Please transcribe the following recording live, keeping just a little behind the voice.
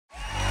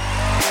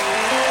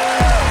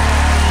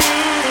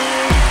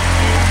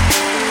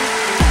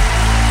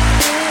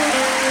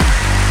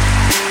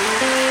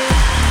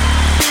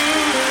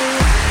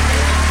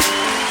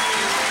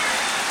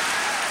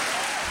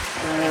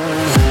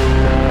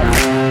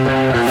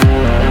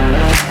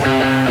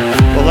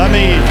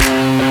Eve.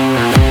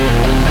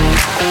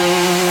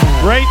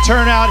 Great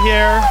turnout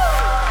here.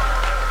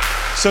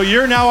 So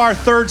you're now our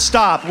third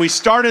stop. We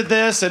started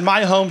this in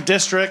my home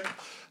district.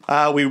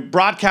 We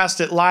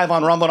broadcast it live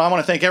on Rumble, and I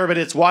want to thank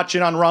everybody that's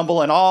watching on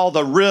Rumble and all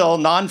the real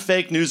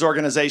non-fake news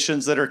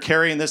organizations that are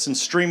carrying this and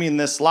streaming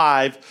this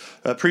live.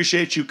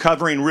 Appreciate you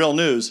covering real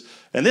news.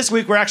 And this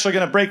week we're actually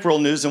going to break real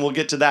news, and we'll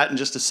get to that in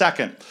just a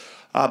second.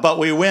 But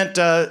we went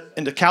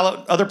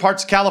into other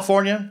parts of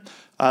California.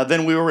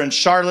 Then we were in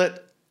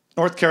Charlotte,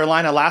 North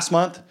Carolina last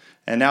month,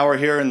 and now we're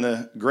here in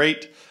the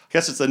great, I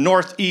guess it's the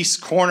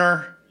northeast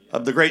corner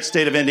of the great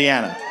state of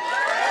Indiana.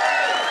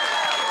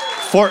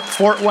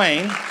 Fort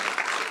Wayne.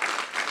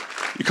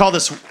 You call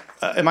this,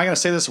 am I going to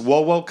say this,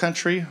 whoa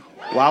country?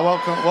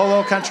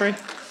 Whoa country?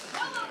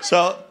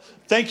 So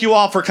thank you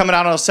all for coming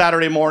out on a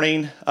Saturday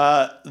morning.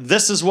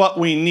 This is what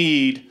we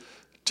need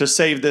to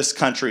save this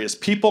country, is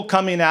people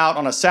coming out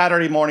on a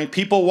Saturday morning,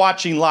 people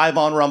watching live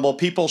on Rumble,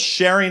 people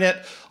sharing it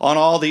on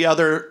all the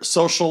other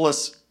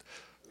socialist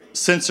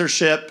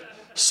censorship,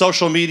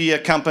 social media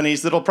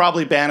companies that'll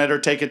probably ban it or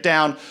take it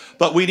down.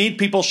 But we need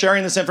people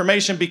sharing this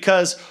information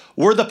because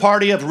we're the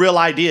party of real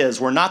ideas.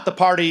 We're not the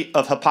party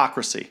of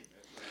hypocrisy.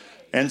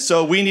 And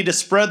so we need to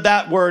spread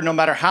that word. No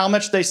matter how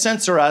much they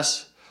censor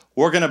us,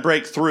 we're going to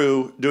break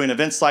through doing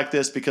events like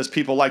this because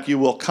people like you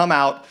will come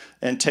out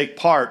and take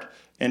part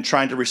in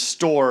trying to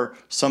restore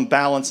some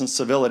balance and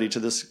civility to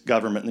this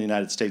government in the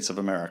United States of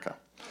America.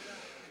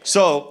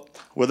 So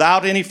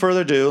without any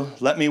further ado,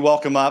 let me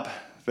welcome up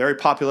very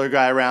popular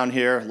guy around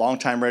here,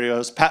 longtime radio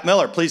host, Pat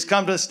Miller. Please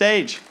come to the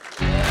stage.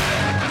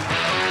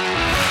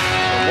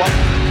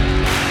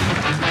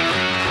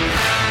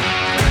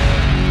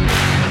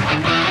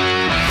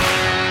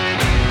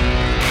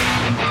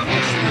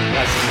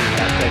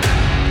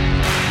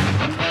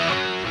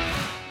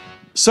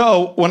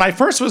 So when I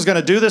first was going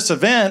to do this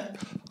event,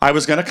 I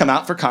was going to come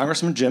out for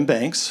Congressman Jim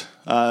Banks.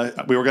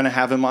 We were going to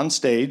have him on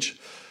stage.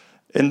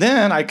 And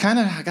then I got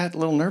a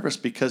little nervous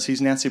because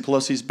he's Nancy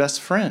Pelosi's best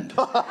friend.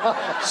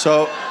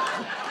 So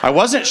I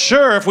wasn't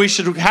sure if we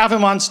should have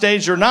him on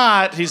stage or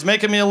not. He's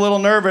making me a little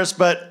nervous,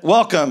 but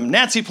welcome,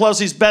 Nancy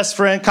Pelosi's best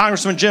friend,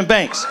 Congressman Jim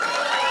Banks.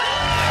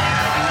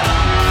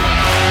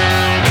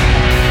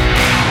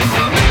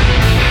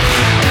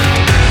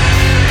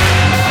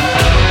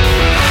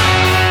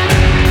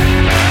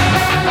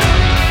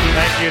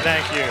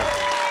 Thank you.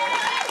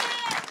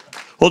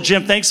 Well,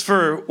 Jim, thanks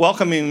for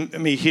welcoming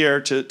me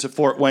here to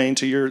Fort Wayne,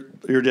 to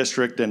your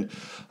district, and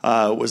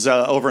was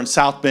over in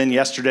South Bend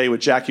yesterday with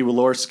Jackie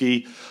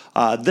Walorski.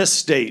 This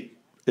state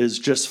is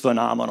just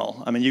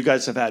phenomenal. I mean, you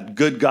guys have had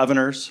good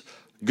governors,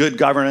 good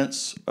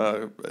governance,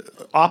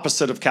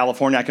 opposite of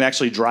California. I can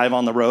actually drive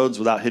on the roads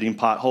without hitting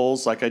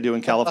potholes like I do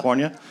in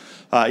California.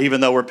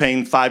 Even though we're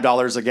paying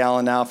 $5 a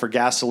gallon now for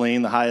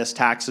gasoline, the highest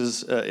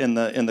taxes in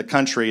the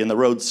country, and the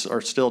roads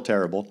are still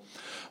terrible.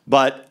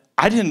 But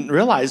I didn't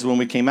realize when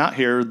we came out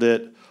here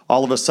that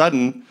all of a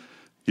sudden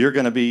you're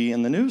going to be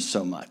in the news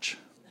so much.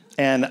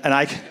 And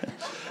I,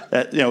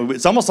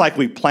 it's almost like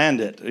we planned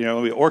it.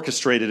 We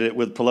orchestrated it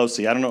with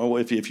Pelosi. I don't know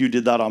if you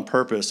did that on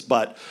purpose,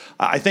 but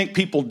I think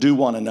people do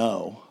want to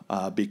know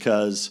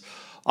because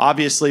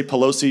obviously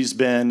Pelosi's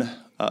been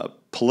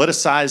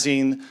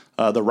politicizing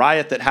the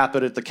riot that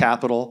happened at the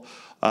Capitol.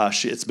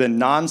 It's been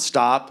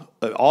nonstop.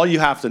 All you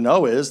have to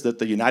know is that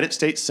the United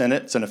States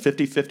Senate's in a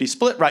 50-50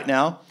 split right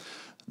now.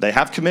 They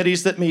have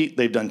committees that meet.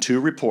 They've done 2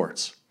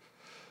 reports.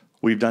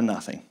 We've done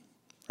nothing,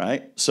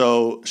 right?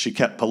 So she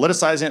kept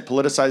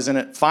politicizing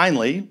it.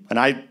 Finally, and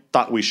I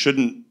thought we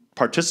shouldn't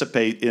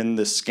participate in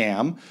this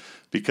scam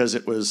because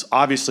it was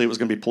going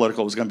to be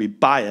political. It was going to be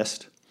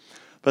biased.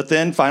 But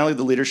then finally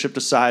the leadership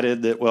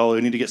decided that, well, we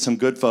need to get some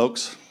good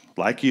folks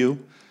like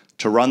you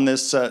to run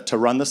this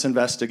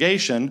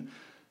investigation.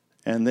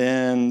 And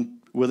then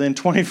within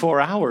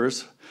 24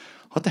 hours,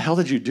 what the hell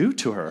did you do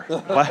to her?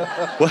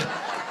 What?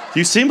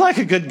 You seem like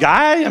a good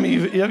guy. I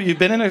mean, you've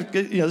been in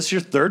this is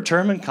your 3rd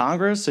term in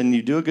Congress, and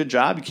you do a good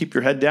job. You keep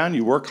your head down.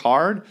 You work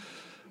hard.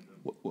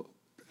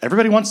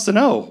 Everybody wants to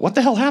know, what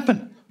the hell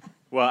happened?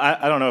 Well,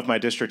 I don't know if my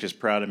district is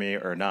proud of me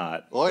or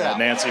not. Oh, yeah.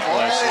 Nancy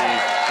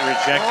Pelosi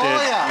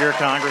rejected your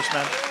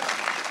congressman.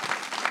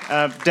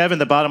 Devin,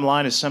 the bottom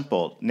line is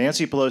simple.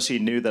 Nancy Pelosi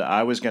knew that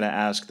I was going to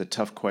ask the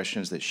tough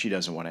questions that she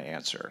doesn't want to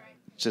answer.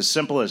 It's as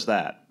simple as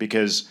that.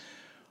 Because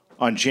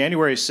on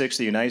January 6th,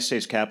 the United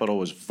States Capitol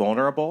was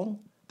vulnerable.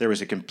 There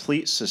was a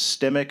complete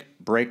systemic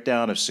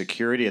breakdown of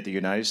security at the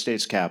United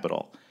States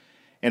Capitol.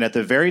 And at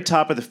the very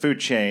top of the food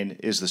chain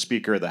is the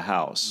Speaker of the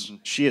House. Mm-hmm.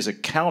 She is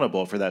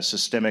accountable for that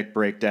systemic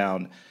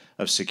breakdown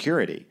of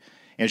security.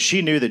 And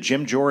she knew that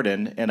Jim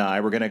Jordan and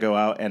I were going to go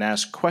out and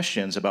ask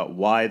questions about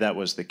why that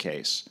was the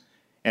case.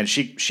 And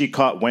she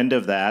caught wind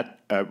of that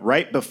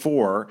right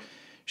before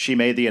she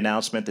made the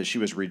announcement that she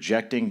was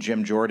rejecting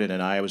Jim Jordan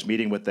and I was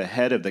meeting with the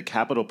head of the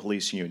Capitol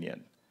Police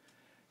Union,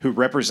 who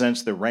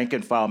represents the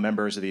rank-and-file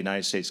members of the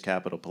United States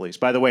Capitol Police.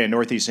 By the way, in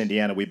Northeast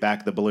Indiana, we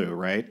back the blue,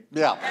 right?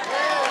 Yeah.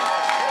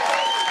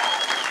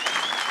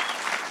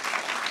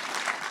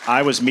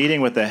 I was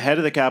meeting with the head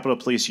of the Capitol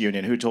Police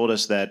Union who told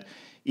us that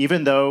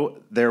even though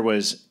there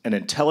was an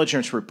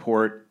intelligence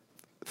report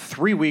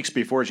 3 weeks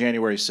before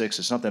January 6th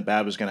that something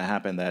bad was going to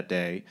happen that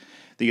day,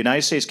 the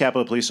United States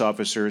Capitol Police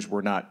officers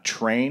were not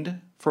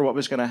trained for what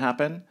was going to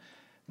happen.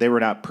 They were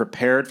not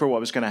prepared for what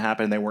was going to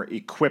happen. They weren't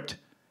equipped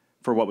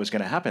for what was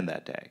going to happen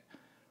that day.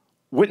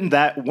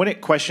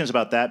 Wouldn't questions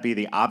about that be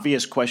the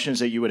obvious questions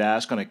that you would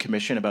ask on a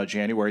commission about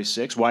January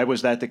 6th? Why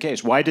was that the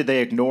case? Why did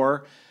they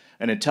ignore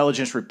an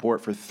intelligence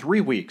report for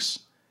 3 weeks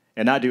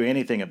and not do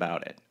anything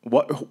about it?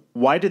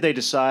 Why did they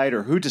decide,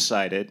 or who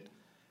decided,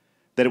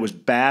 that it was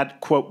bad,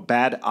 quote,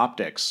 bad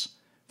optics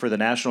for the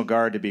National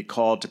Guard to be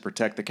called to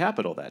protect the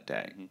Capitol that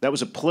day? That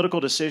was a political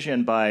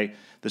decision by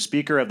the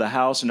Speaker of the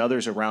House and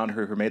others around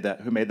her who made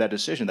that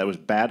decision. That was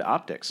bad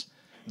optics.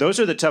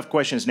 Those are the tough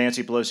questions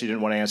Nancy Pelosi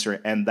didn't want to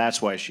answer, and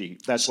that's why she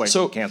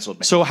canceled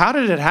me. So how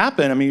did it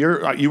happen? I mean,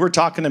 you were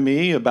talking to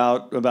me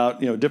about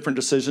different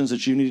decisions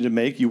that you needed to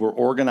make. You were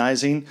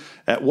organizing.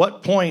 At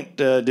what point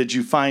did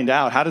you find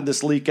out? How did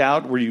this leak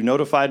out? Were you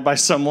notified by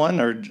someone,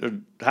 or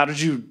how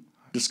did you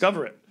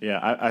discover it? Yeah,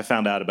 I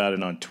found out about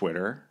it on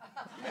Twitter,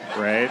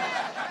 right?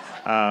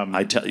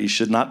 I tell you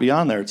should not be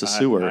on there. It's a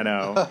sewer. I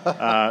know.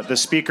 The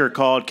Speaker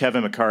called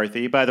Kevin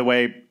McCarthy. By the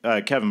way,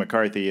 Kevin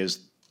McCarthy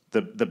is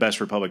the best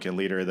Republican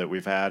leader that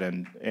we've had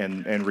in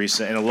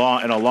a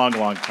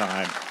long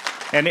time.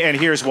 And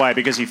here's why: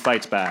 because he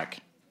fights back.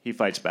 He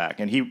fights back,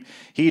 and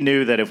he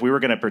knew that if we were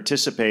going to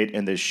participate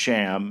in this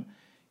sham,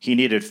 he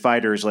needed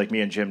fighters like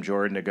me and Jim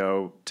Jordan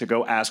to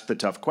go ask the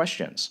tough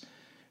questions.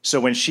 So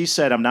when she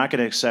said, "I'm not going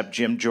to accept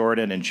Jim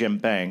Jordan and Jim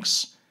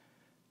Banks,"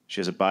 she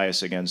has a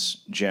bias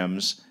against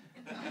Jims.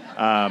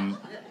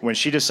 When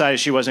she decided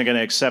she wasn't going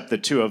to accept the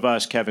two of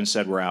us, Kevin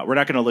said, "We're out. We're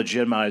not going to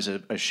legitimize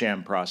a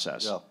sham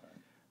process." Yeah.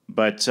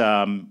 But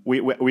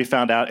we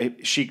found out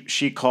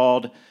she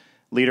called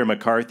Leader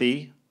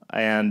McCarthy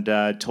and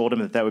told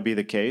him that would be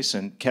the case,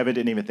 and Kevin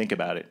didn't even think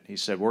about it. He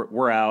said,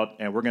 "We're out,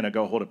 and we're going to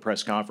go hold a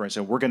press conference,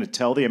 and we're going to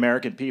tell the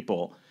American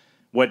people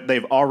what they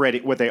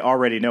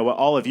already know, what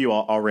all of you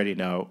already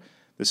know.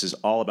 This is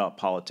all about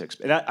politics."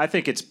 And I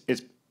think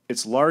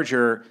it's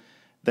larger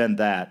than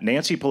that.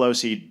 Nancy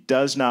Pelosi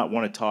does not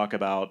want to talk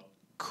about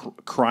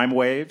crime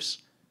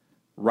waves,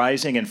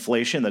 rising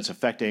inflation that's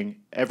affecting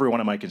every one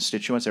of my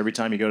constituents every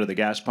time you go to the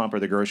gas pump or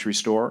the grocery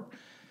store.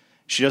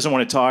 She doesn't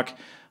want to talk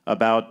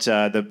about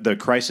the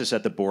crisis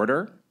at the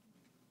border.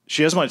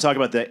 She doesn't want to talk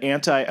about the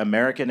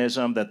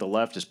anti-Americanism that the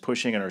left is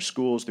pushing in our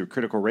schools through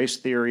critical race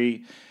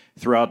theory,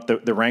 throughout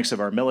the ranks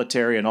of our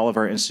military and all of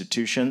our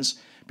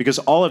institutions, because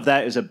all of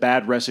that is a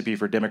bad recipe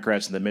for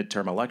Democrats in the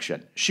midterm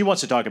election. She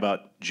wants to talk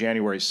about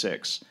January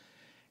 6th.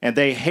 And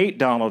they hate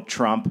Donald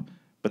Trump,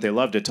 but they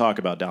love to talk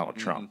about Donald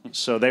Trump.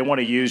 So they want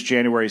to use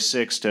January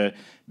 6th to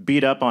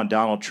beat up on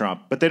Donald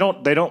Trump. But they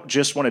don't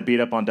just want to beat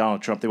up on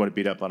Donald Trump. They want to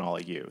beat up on all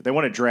of you. They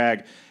want to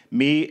drag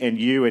me and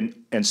you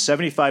and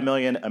 75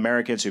 million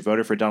Americans who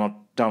voted for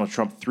Donald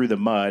Trump through the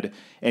mud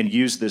and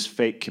use this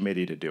fake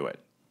committee to do it.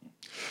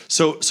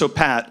 So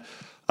Pat,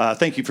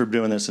 thank you for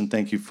doing this, and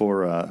thank you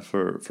for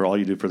all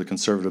you do for the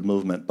conservative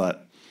movement.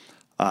 But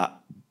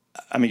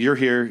I mean, you're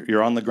here,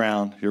 you're on the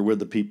ground, you're with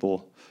the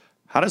people.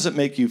 How does it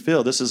make you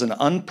feel? This is an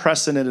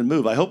unprecedented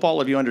move. I hope all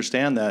of you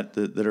understand that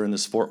are in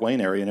this Fort Wayne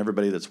area, and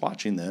everybody that's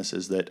watching this,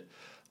 is that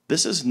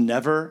this has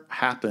never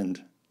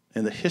happened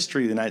in the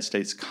history of the United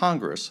States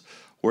Congress,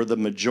 where the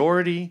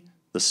majority,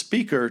 the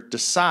Speaker,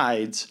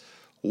 decides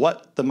who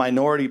the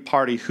minority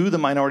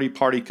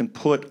party can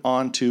put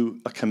onto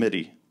a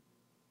committee.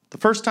 The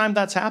first time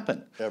that's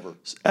happened.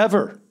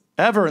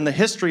 Ever in the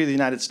history of the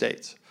United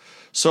States.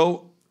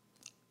 So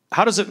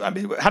how does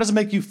it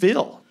make you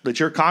feel that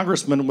your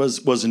congressman was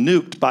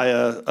nuked by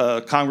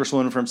a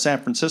congresswoman from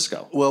San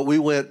Francisco? Well, we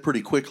went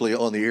pretty quickly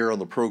on the air on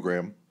the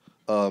program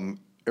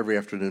every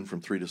afternoon from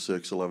 3 to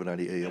 6,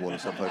 11:90 a.m. on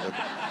something like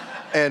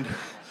that.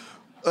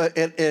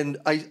 And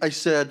I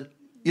said,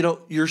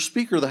 you're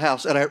Speaker of the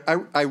House, and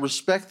I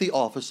respect the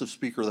office of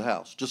Speaker of the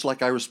House, just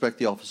like I respect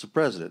the office of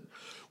President.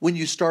 When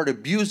you start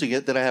abusing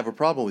it, then I have a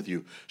problem with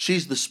you.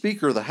 She's the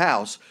Speaker of the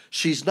House.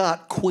 She's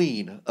not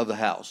Queen of the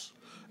House.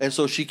 And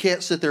so she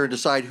can't sit there and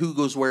decide who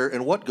goes where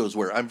and what goes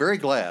where. I'm very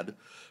glad,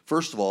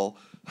 first of all,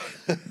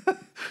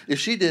 if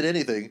she did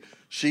anything,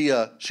 she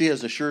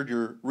has assured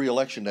your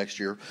re-election next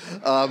year.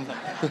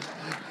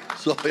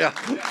 So, yeah.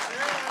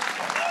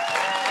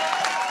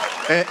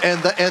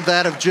 And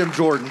that of Jim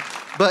Jordan.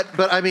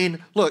 But I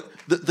mean, look,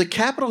 the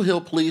Capitol Hill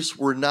police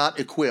were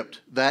not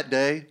equipped that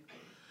day.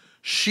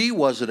 She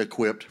wasn't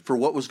equipped for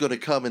what was going to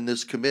come in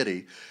this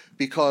committee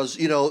because,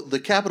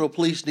 the Capitol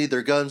Police need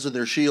their guns and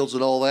their shields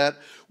and all that.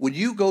 When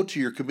you go to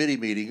your committee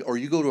meeting or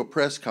you go to a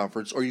press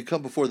conference or you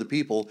come before the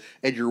people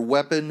and your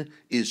weapon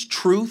is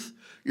truth,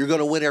 you're going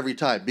to win every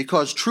time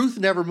because truth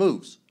never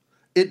moves.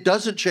 It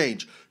doesn't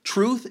change.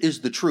 Truth is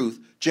the truth.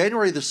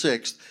 January the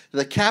 6th,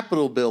 the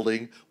Capitol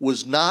building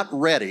was not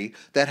ready.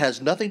 That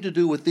has nothing to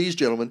do with these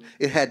gentlemen.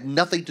 It had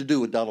nothing to do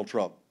with Donald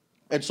Trump.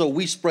 And so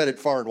we spread it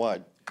far and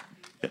wide.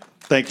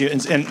 Thank you.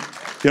 And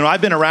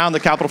I've been around the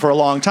Capitol for a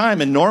long time,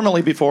 and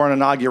normally before an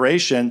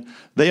inauguration,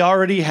 they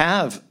already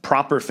have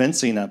proper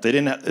fencing up. They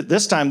didn't.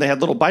 This time they had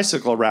little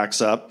bicycle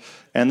racks up,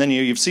 and then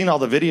you've seen all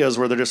the videos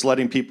where they're just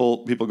letting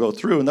people go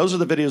through, and those are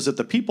the videos that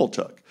the people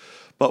took.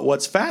 But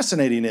what's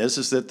fascinating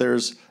is that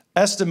there's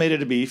estimated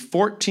to be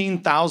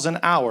 14,000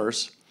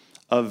 hours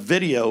of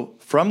video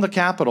from the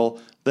Capitol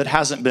that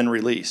hasn't been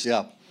released.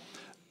 Yeah.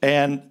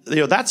 And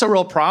that's a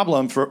real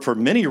problem for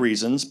many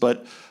reasons,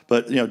 but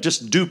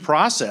just due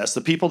process.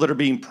 The people that are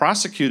being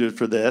prosecuted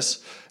for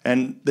this,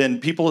 and then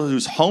people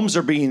whose homes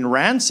are being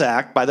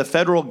ransacked by the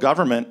federal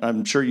government.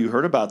 I'm sure you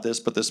heard about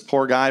this, but this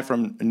poor guy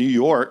from New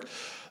York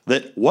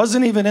that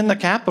wasn't even in the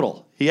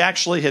Capitol. He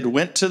actually had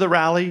went to the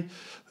rally,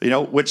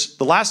 which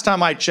the last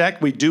time I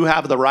checked, we do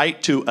have the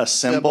right to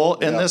assemble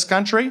in this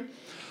country.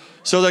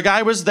 So the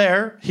guy was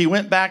there. He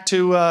went back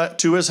to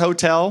his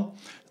hotel.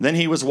 Then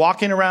he was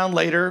walking around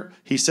later.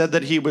 He said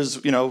that he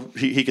was,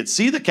 he could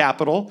see the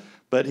Capitol,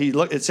 but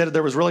it said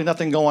there was really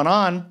nothing going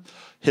on.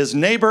 His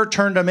neighbor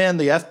turned him in.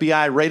 The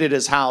FBI raided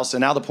his house,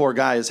 and now the poor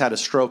guy has had a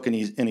stroke and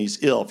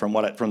he's ill from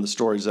the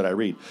stories that I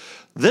read.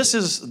 This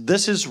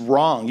is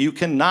wrong. You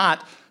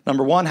cannot,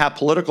 number one, have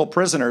political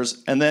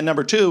prisoners, and then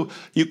number two,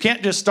 you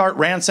can't just start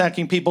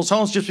ransacking people's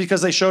homes just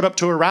because they showed up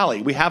to a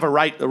rally. We have a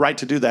right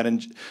to do that.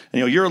 And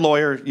you're a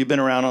lawyer. You've been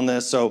around on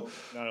this, so.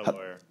 Not a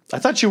lawyer. I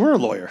thought you were a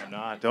lawyer. I'm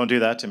not. Don't do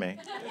that to me.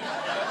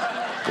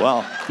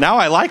 Well, now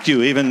I like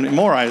you even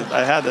more.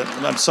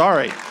 I'm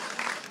sorry.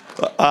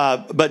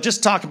 But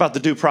just talk about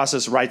the due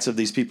process rights of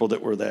these people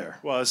that were there.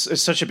 Well,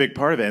 it's such a big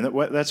part of it.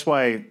 And that's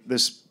why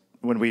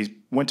when we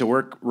went to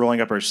work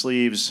rolling up our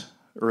sleeves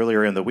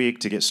earlier in the week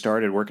to get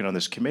started working on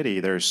this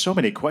committee, there's so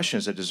many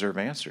questions that deserve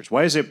answers.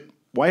 Why is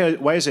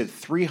it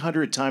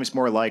 300 times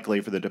more likely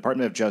for the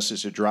Department of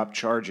Justice to drop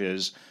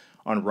charges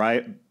on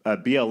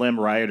BLM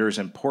rioters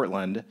in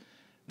Portland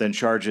than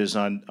charges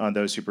on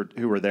those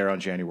who were there on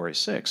January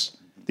 6th?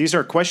 These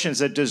are questions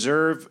that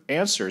deserve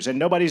answers, and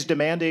nobody's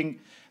demanding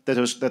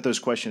that those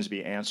questions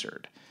be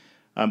answered.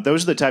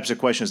 Those are the types of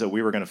questions that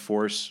we were going to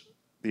force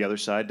the other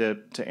side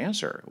to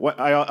answer.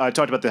 I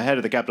talked about the head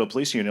of the Capitol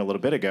Police Union a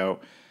little bit ago.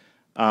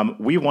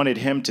 We wanted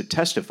him to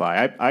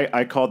testify.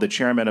 I called the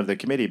chairman of the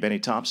committee, Benny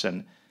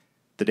Thompson,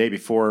 the day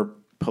before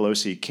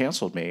Pelosi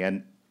canceled me,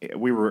 and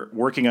we were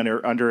working under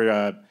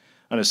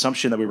an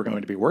assumption that we were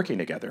going to be working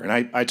together.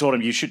 And I told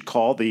him, you should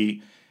call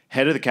the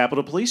head of the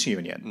Capitol Police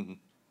Union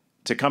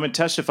to come and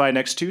testify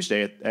next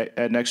Tuesday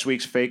at next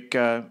week's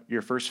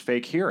your first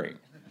fake hearing.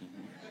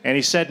 And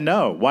he said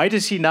no. Why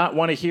does he not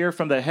want to hear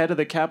from the head of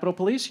the Capitol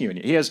Police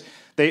Union?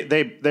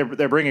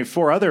 They're bringing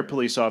 4 other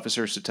police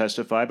officers to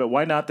testify, but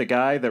why not the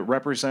guy that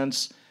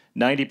represents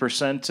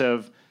 90%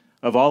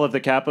 of all of the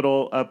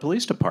Capitol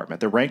Police Department,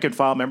 the rank and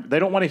file member? They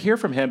don't want to hear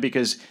from him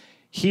because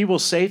he will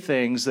say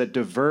things that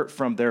divert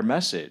from their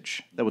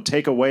message, that will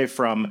take away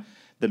from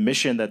the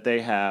mission that they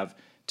have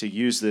to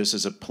use this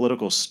as a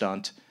political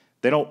stunt.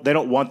 They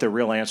don't want the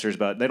real answers,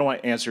 but they don't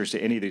want answers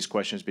to any of these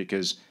questions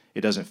because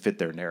it doesn't fit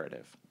their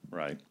narrative.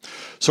 Right.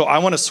 So I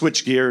want to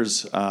switch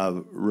gears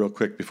real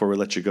quick before we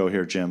let you go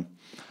here, Jim,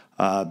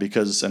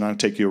 because I'm going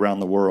to take you around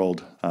the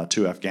world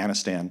to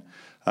Afghanistan.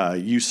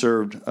 You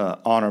served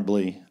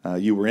honorably.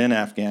 You were in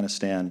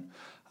Afghanistan.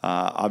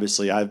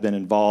 Obviously, I've been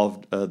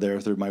involved there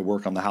through my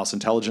work on the House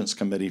Intelligence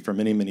Committee for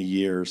many, many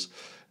years.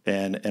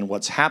 And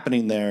what's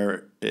happening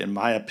there, in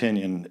my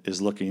opinion,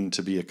 is looking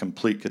to be a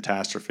complete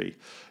catastrophe.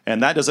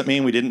 And that doesn't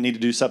mean we didn't need to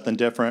do something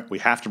different. We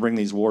have to bring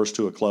these wars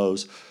to a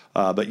close.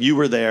 But you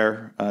were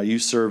there. You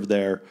served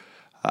there.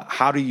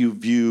 How do you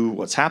view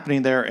what's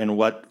happening there, and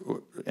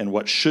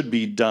what should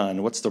be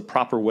done? What's the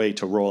proper way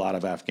to roll out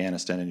of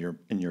Afghanistan,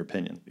 in your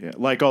opinion? Yeah,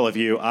 like all of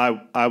you,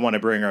 I want to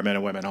bring our men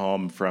and women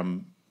home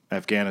from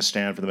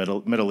Afghanistan, from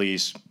the Middle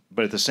East,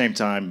 but at the same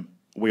time,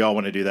 we all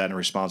want to do that in a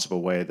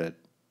responsible way that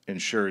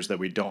ensures that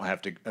we don't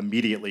have to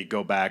immediately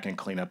go back and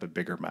clean up a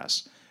bigger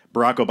mess.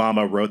 Barack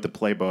Obama wrote the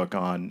playbook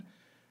on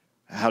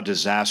how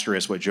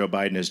disastrous what Joe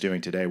Biden is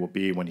doing today will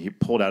be when he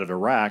pulled out of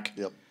Iraq.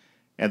 Yep.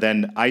 And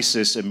then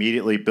ISIS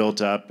immediately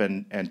built up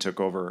and took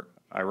over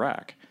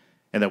Iraq.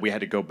 And that we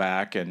had to go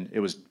back, and it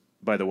was,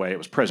 by the way, it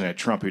was President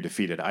Trump who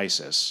defeated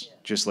ISIS,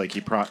 just like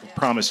he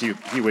promised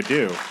he would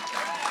do.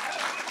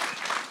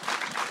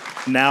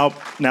 Now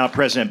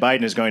President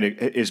Biden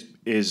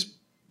is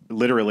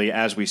literally,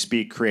 as we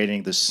speak,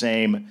 creating the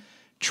same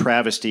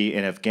travesty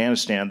in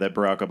Afghanistan that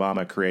Barack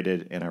Obama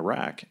created in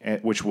Iraq,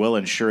 which will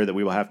ensure that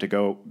we will have to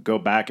go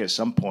back at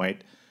some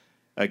point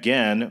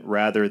again,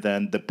 rather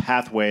than the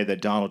pathway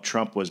that Donald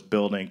Trump was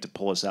building to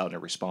pull us out in a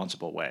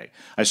responsible way.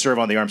 I serve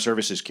on the Armed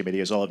Services Committee,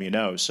 as all of you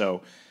know,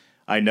 so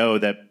I know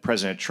that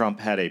President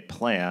Trump had a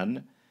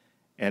plan,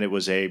 and it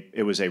was a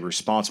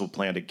responsible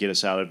plan to get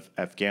us out of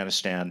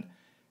Afghanistan.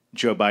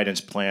 Joe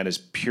Biden's plan is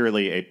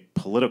purely a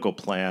political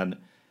plan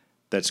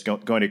that's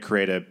going to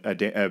create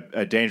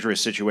a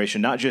dangerous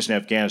situation, not just in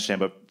Afghanistan,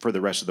 but for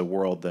the rest of the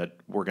world, that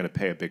we're going to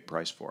pay a big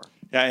price for.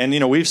 Yeah,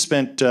 and we've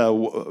spent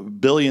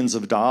billions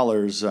of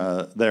dollars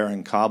there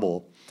in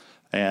Kabul,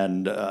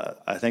 And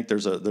I think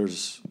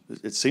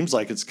it seems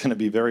like it's going to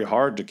be very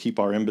hard to keep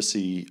our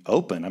embassy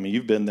open. I mean,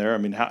 you've been there. I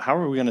mean, how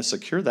are we going to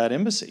secure that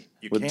embassy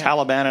with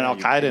Taliban and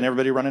Al-Qaeda and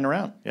everybody running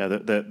around? Yeah,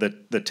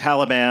 the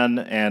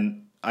Taliban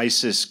and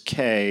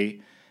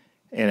ISIS-K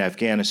in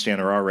Afghanistan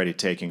are already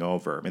taking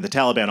over. I mean, the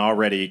Taliban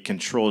already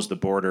controls the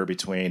border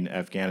between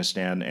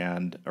Afghanistan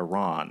and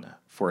Iran,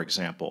 for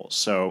example.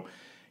 So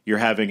you're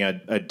having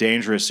a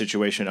dangerous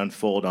situation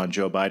unfold on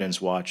Joe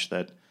Biden's watch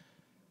that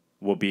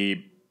will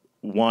be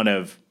one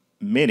of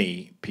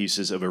many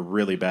pieces of a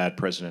really bad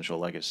presidential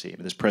legacy. I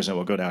mean, this president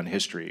will go down in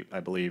history,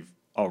 I believe,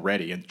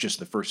 already in just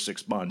the first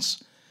 6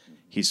 months.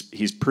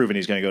 He's proven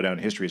he's going to go down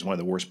in history as one of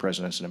the worst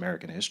presidents in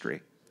American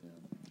history.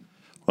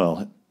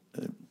 Well,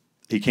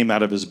 he came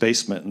out of his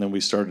basement, and then we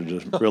started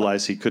to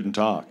realize he couldn't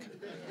talk.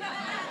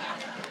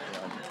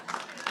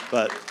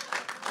 But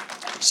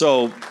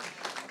so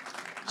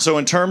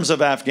in terms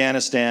of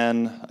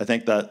Afghanistan, I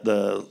think that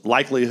the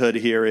likelihood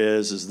here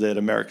is that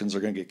Americans are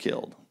going to get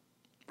killed,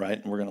 right?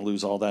 And we're going to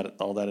lose all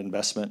that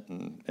investment,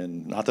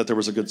 and not that there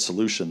was a good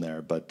solution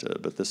there, but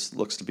this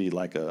looks to be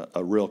like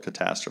a real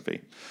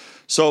catastrophe.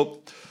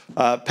 So,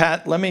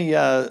 Pat, let me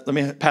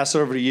pass it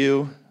over to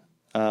you.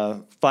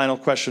 Final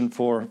question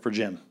for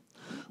Jim.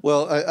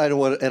 Well, I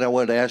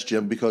wanted to ask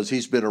Jim, because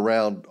he's been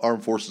around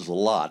armed forces a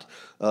lot,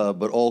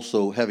 but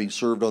also having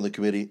served on the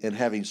committee and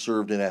having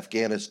served in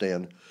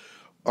Afghanistan,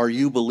 are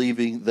you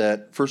believing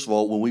that, first of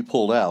all, when we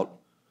pulled out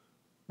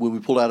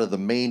of the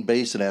main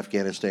base in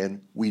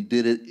Afghanistan, we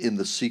did it in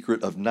the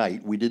secret of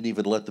night. We didn't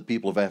even let the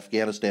people of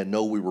Afghanistan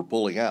know we were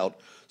pulling out.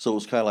 So it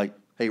was kind of like,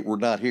 hey, we're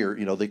not here.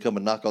 You know, they come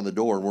and knock on the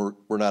door and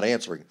we're not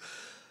answering.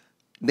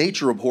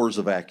 Nature abhors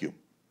a vacuum.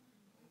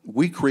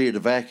 We created a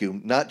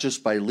vacuum, not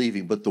just by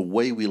leaving, but the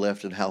way we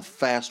left and how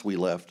fast we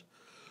left.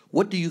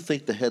 What do you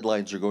think the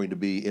headlines are going to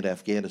be in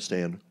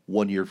Afghanistan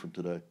 1 year from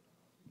today?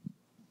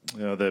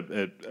 You know,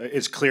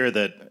 it's clear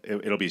that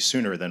it'll be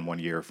sooner than 1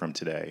 year from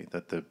today,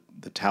 that the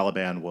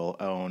Taliban will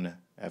own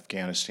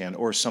Afghanistan,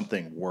 or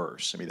something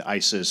worse. I mean,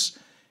 ISIS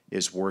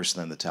is worse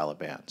than the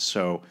Taliban.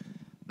 So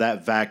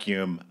that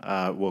vacuum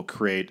will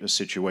create a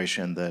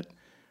situation that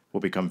will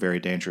become very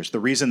dangerous.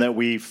 The reason that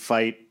we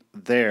fight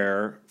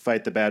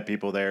the bad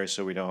people there,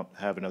 so we don't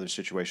have another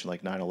situation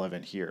like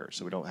 9/11 here,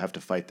 so we don't have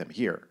to fight them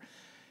here.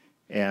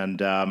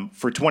 And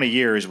for 20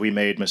 years, we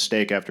made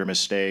mistake after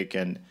mistake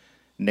and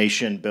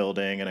nation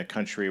building in a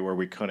country where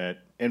we couldn't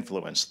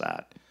influence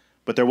that.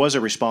 But there was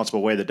a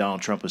responsible way that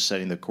Donald Trump was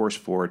setting the course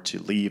for, to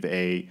leave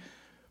a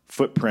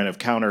footprint of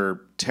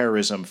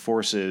counterterrorism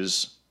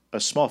forces, a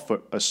small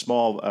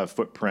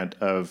footprint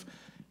of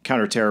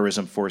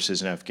counterterrorism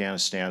forces in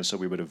Afghanistan, so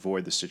we would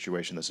avoid the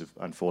situation that's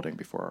unfolding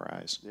before our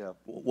eyes. Yeah.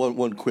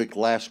 One quick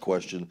last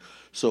question.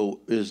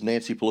 So is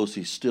Nancy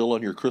Pelosi still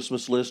on your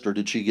Christmas list, or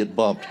did she get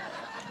bumped?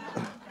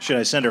 Should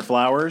I send her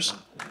flowers?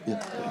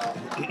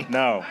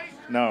 No.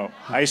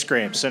 Ice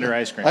cream. Send her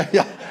ice cream.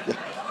 Yeah.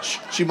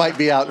 She might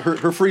be out.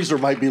 Her freezer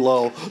might be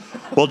low.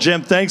 Well,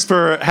 Jim, thanks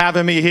for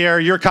having me here.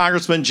 You're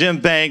Congressman Jim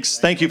Banks.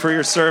 Thank you for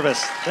your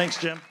service. Thanks,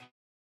 Jim.